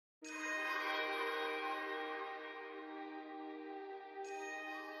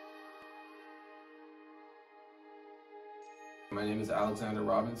My name is Alexander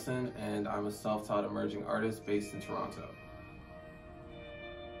Robinson, and I'm a self-taught emerging artist based in Toronto.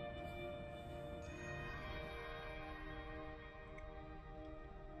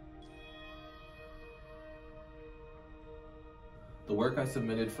 The work I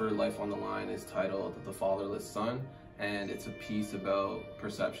submitted for Life on the Line is titled The Fatherless Son, and it's a piece about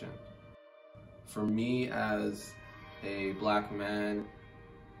perception. For me, as a Black man,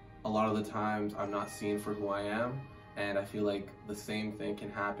 a lot of the times I'm not seen for who I am, and I feel like the same thing can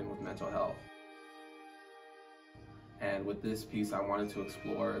happen with mental health. And with this piece, I wanted to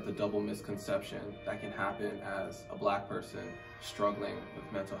explore the double misconception that can happen as a Black person struggling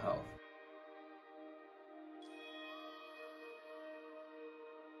with mental health.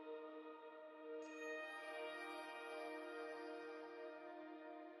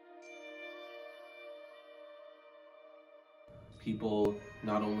 People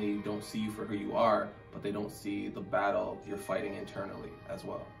not only don't see you for who you are, but they don't see the battle you're fighting internally as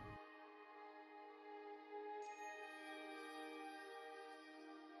well.